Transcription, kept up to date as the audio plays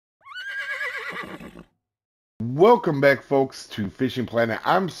Welcome back, folks, to Fishing Planet.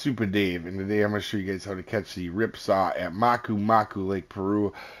 I'm Soopa-Dave, and today I'm going to show you guys how to catch the Ripsaw at Maku-Maku Lake,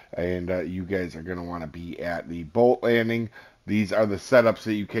 Peru. And you guys are going to want to be at the boat landing. These are the setups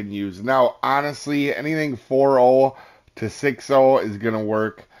that you can use. Now, honestly, anything 4.0 to 6.0 is going to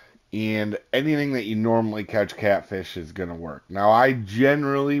work, and anything that you normally catch catfish is going to work. Now, I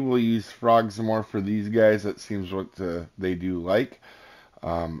generally will use frogs more for these guys. That seems what they do like.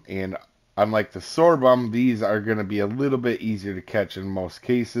 And unlike the sorghum, these are going to be a little bit easier to catch in most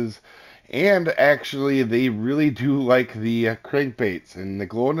cases. And actually, they really do like the crankbaits. And the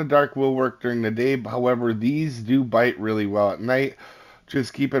glow-in-the-dark will work during the day. However, these do bite really well at night.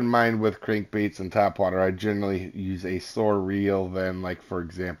 Just keep in mind with crankbaits and topwater, I generally use a slower reel than, like, for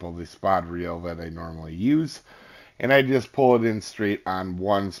example, the spot reel that I normally use. And I just pull it in straight on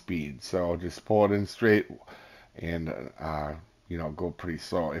one speed. So just pull it in straight and go pretty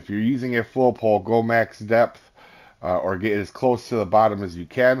slow. If you're using a full pull, go max depth or get as close to the bottom as you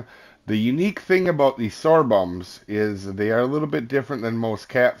can. The unique thing about these sorbums is they are a little bit different than most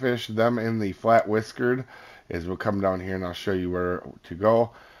catfish. Them and the flat whiskered, as we'll come down here and I'll show you where to go.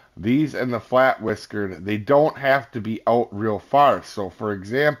 These and the flat whiskered, they don't have to be out real far. So for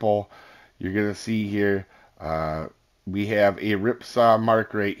example, you're going to see here, we have a ripsaw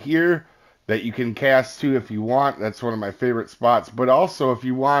mark right here that you can cast to if you want. That's one of my favorite spots. But also, if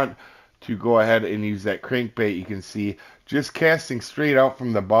you want to go ahead and use that crankbait, you can see just casting straight out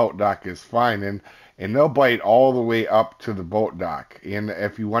from the boat dock is fine. And they'll bite all the way up to the boat dock. And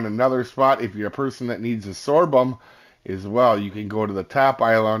if you want another spot, if you're a person that needs a sorghum as well, you can go to the top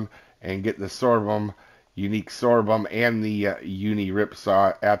island and get the sorghum, unique sorghum, and the Unique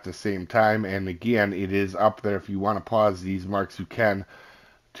Ripsaw at the same time. And again, it is up there. If you want to pause these marks, you can,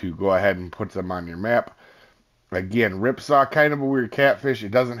 to go ahead and put them on your map. Again, ripsaw, kind of a weird catfish.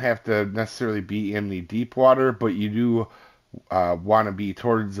 It doesn't have to necessarily be in the deep water, but you do want to be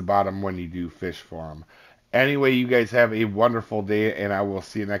towards the bottom when you do fish for them. Anyway, you guys have a wonderful day, and I will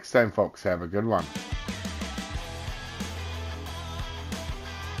see you next time, folks. Have a good one.